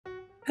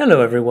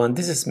Hello everyone,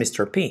 this is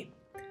Mr. P.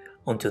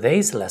 On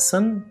today's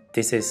lesson,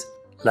 this is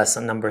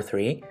lesson number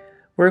 3,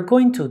 we're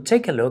going to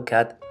take a look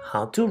at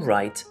how to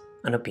write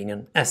an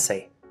opinion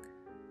essay.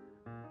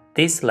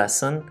 This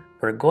lesson,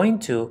 we're going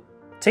to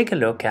take a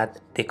look at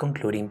the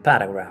concluding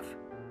paragraph.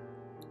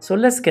 So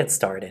let's get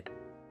started.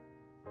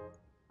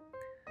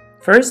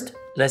 First,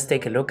 let's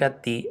take a look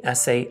at the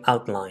essay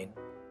outline.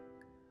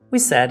 We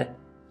said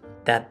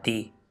that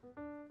the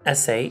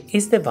essay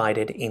is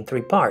divided in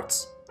 3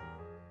 parts.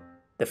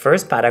 The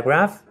first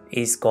paragraph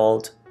is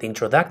called the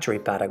introductory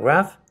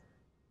paragraph,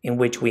 in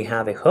which we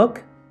have a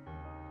hook,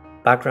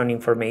 background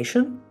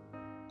information,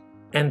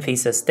 and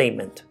thesis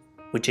statement,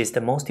 which is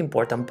the most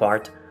important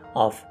part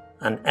of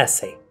an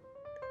essay.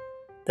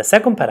 The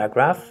second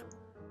paragraph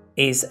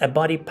is a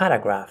body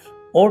paragraph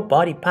or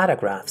body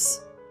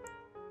paragraphs.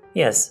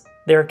 Yes,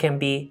 there can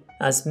be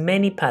as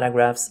many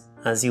paragraphs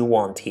as you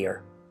want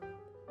here.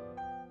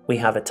 We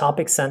have a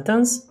topic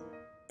sentence,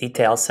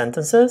 detailed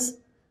sentences,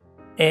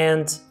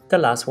 and the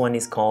last one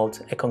is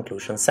called a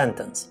conclusion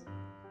sentence.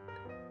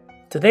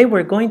 Today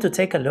we're going to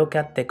take a look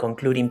at the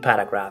concluding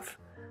paragraph,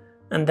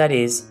 and that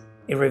is,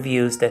 it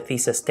reviews the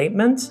thesis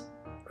statement,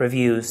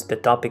 reviews the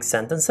topic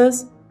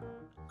sentences,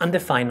 and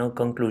the final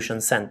conclusion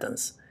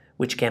sentence,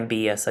 which can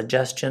be a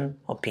suggestion,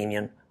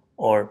 opinion,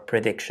 or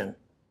prediction.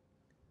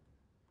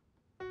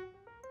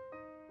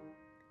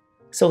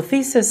 So,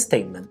 thesis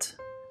statement.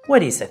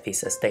 What is a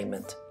thesis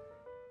statement?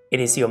 It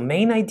is your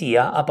main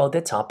idea about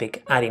the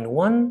topic, adding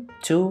 1,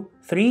 2,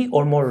 3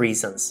 or more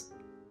reasons.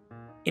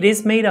 It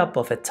is made up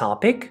of a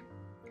topic,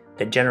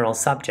 the general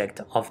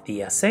subject of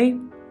the essay,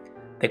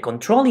 the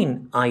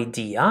controlling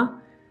idea,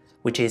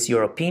 which is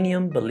your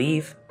opinion,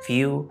 belief,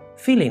 view,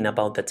 feeling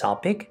about the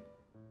topic,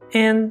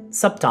 and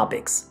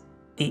subtopics,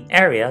 the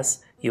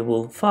areas you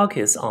will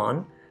focus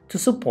on to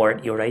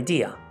support your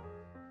idea.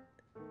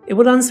 It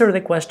will answer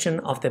the question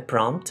of the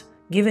prompt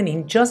given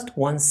in just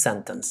one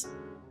sentence.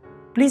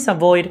 Please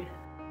avoid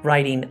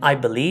writing I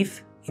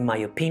believe, in my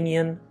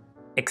opinion,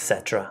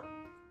 etc.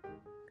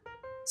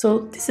 So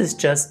this is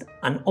just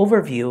an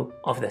overview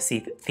of the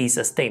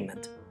thesis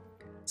statement.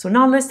 So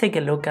now let's take a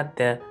look at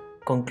the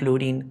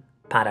concluding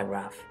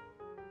paragraph.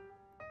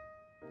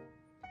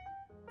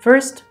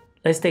 First,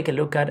 let's take a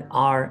look at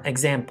our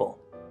example,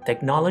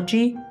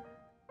 technology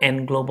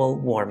and global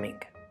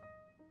warming.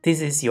 This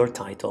is your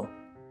title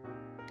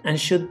and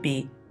should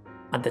be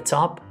at the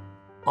top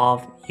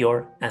of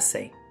your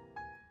essay.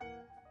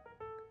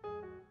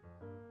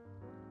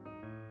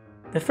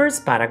 The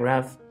first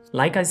paragraph,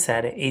 like I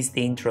said, is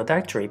the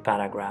introductory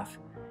paragraph,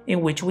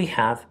 in which we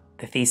have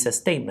the thesis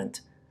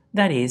statement,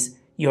 that is,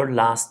 your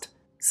last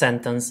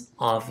sentence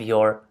of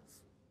your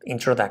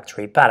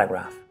introductory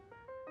paragraph.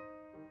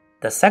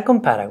 The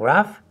second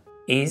paragraph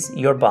is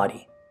your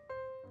body,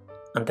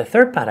 and the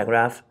third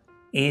paragraph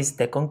is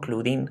the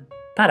concluding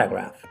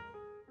paragraph.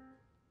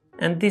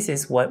 And this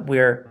is what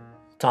we're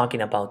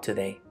talking about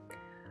today.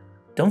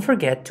 Don't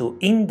forget to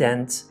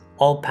indent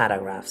all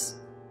paragraphs.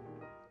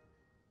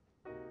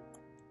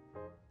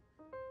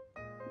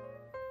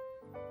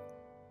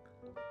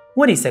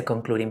 What is a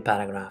concluding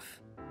paragraph?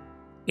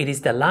 It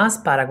is the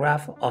last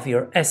paragraph of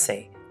your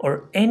essay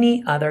or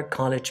any other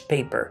college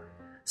paper,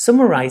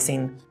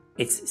 summarizing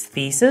its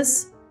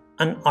thesis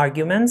and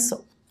arguments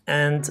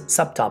and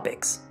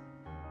subtopics.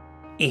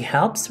 It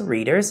helps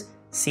readers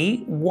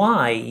see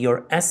why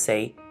your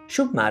essay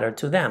should matter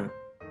to them.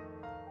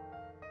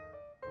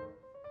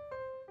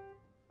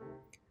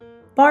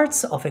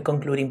 Parts of a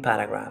concluding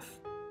paragraph.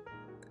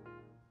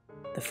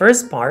 The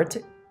first part,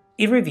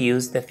 it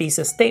reviews the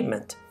thesis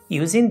statement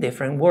using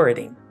different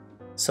wording,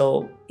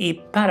 so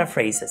it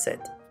paraphrases it.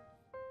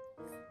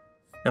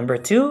 Number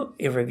 2,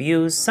 it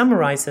reviews,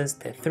 summarizes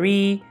the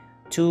 3,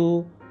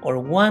 2, or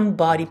 1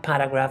 body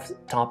paragraph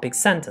topic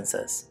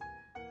sentences.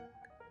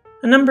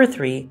 And number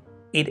 3,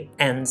 it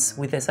ends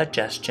with a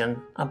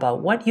suggestion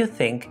about what you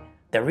think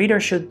the reader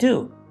should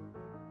do,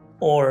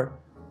 or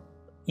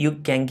you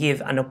can give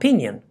an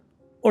opinion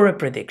or a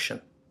prediction.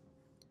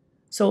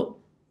 So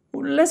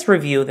let's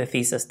review the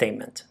thesis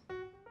statement.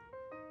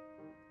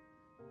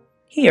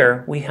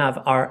 Here we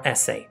have our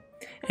essay,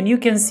 and you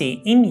can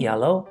see in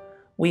yellow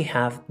we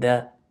have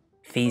the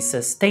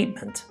thesis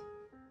statement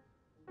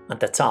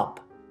at the top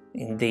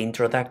in the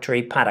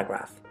introductory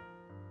paragraph.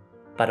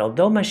 But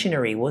although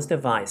machinery was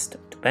devised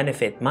to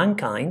benefit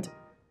mankind,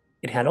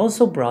 it had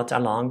also brought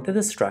along the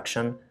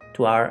destruction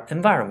to our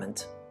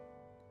environment.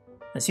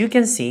 As you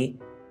can see,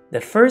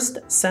 the first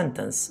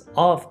sentence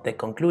of the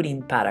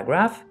concluding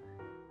paragraph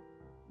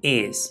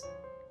is,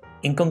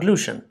 in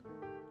conclusion,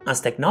 as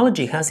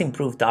technology has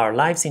improved our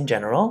lives in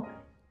general,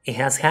 it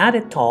has had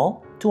a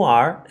toll to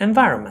our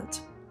environment.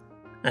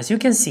 As you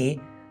can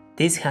see,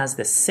 this has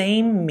the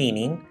same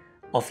meaning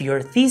of your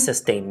thesis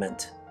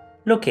statement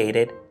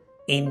located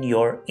in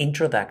your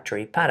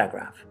introductory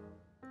paragraph.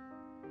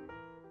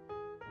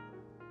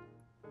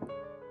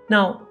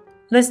 Now,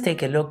 let's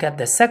take a look at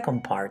the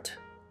second part.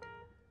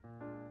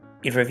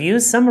 It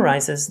reviews,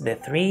 summarizes the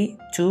 3,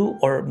 2,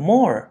 or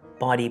more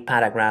body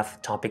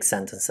paragraph topic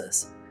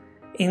sentences.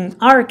 In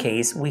our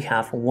case, we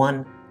have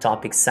one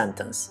topic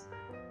sentence,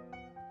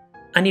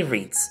 and it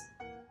reads,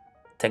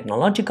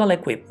 technological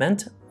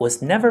equipment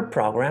was never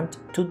programmed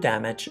to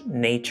damage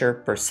nature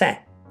per se.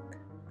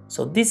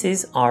 So this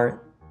is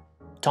our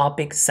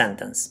topic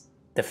sentence,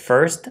 the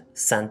first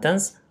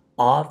sentence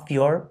of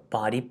your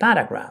body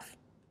paragraph.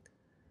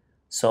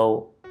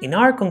 So in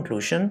our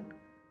conclusion,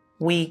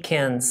 we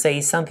can say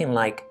something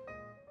like,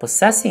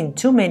 possessing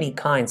too many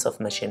kinds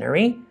of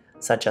machinery,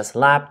 such as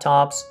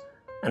laptops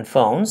and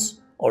phones,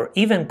 or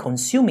even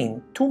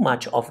consuming too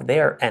much of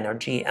their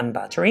energy and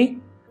battery,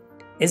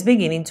 is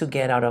beginning to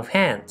get out of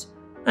hand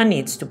and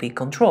needs to be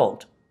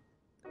controlled.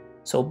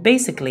 So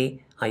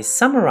basically, I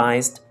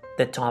summarized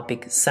the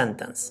topic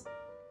sentence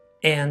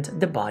and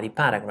the body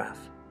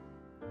paragraph.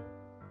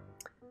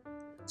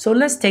 So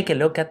let's take a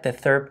look at the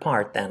third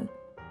part then.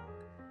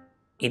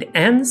 It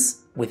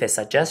ends with a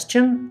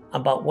suggestion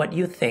about what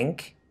you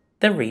think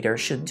the reader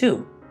should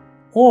do,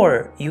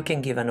 or you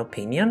can give an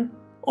opinion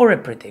or a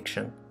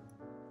prediction.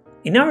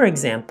 In our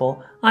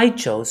example, I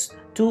chose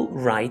to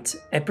write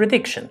a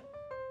prediction.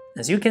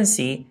 As you can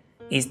see,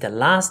 is the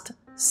last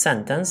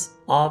sentence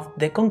of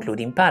the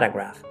concluding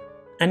paragraph,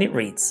 and it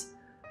reads,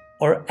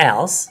 or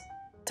else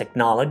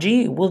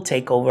technology will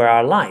take over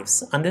our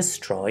lives and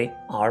destroy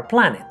our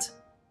planet.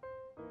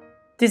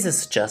 This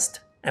is just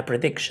a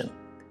prediction,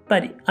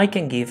 but I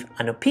can give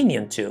an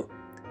opinion to,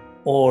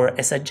 or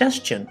a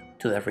suggestion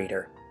to the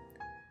reader.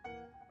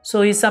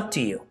 So it's up to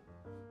you.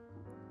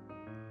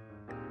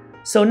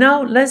 So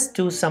now let's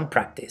do some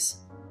practice.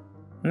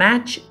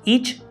 Match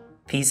each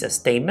thesis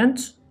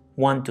statement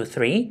 1 to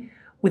 3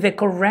 with a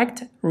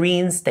correct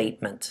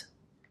reinstatement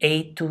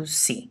A to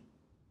C.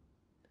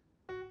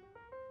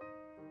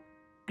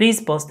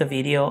 Please pause the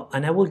video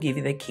and I will give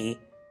you the key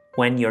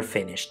when you're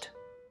finished.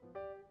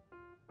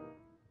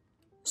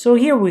 So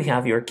here we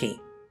have your key.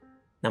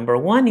 Number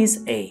 1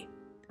 is A.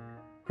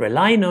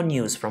 Relying on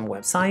news from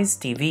websites,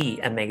 TV,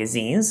 and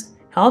magazines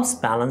helps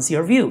balance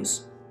your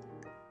views.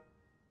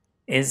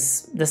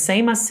 Is the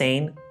same as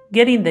saying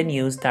getting the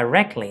news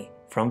directly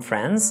from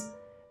friends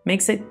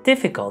makes it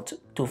difficult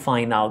to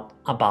find out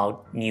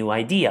about new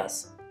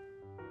ideas.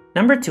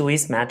 Number 2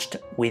 is matched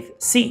with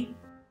C.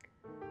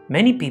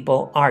 Many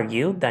people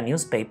argue that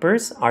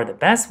newspapers are the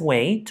best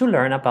way to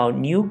learn about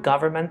new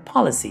government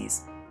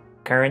policies,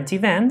 current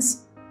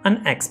events,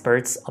 and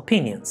experts'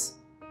 opinions.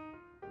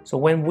 So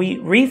when we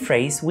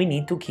rephrase, we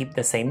need to keep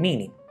the same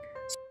meaning.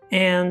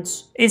 And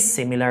it's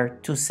similar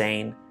to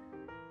saying,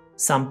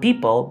 some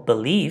people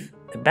believe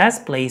the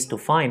best place to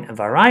find a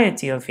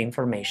variety of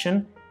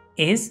information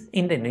is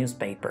in the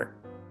newspaper.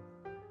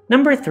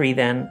 Number 3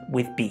 then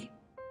with B.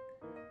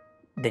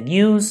 The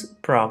news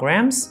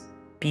programs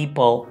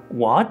people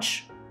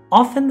watch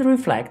often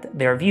reflect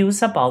their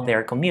views about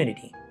their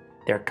community,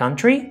 their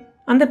country,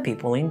 and the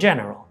people in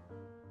general.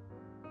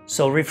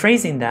 So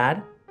rephrasing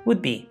that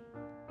would be,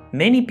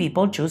 many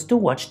people choose to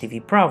watch TV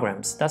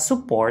programs that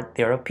support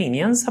their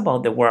opinions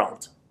about the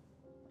world.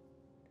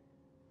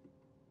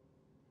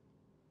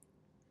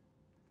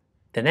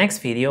 The next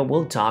video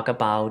will talk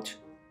about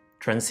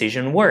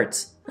transition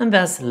words, and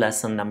that's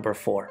lesson number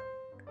 4.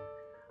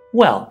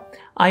 Well,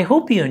 I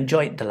hope you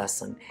enjoyed the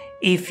lesson.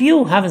 If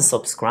you haven't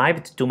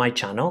subscribed to my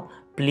channel,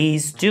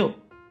 please do.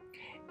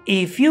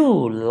 If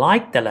you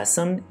liked the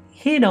lesson,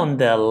 hit on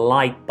the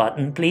like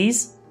button,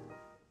 please.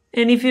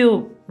 And if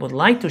you would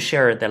like to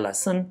share the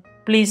lesson,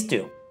 please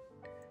do.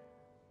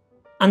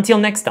 Until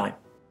next time,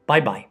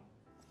 bye-bye.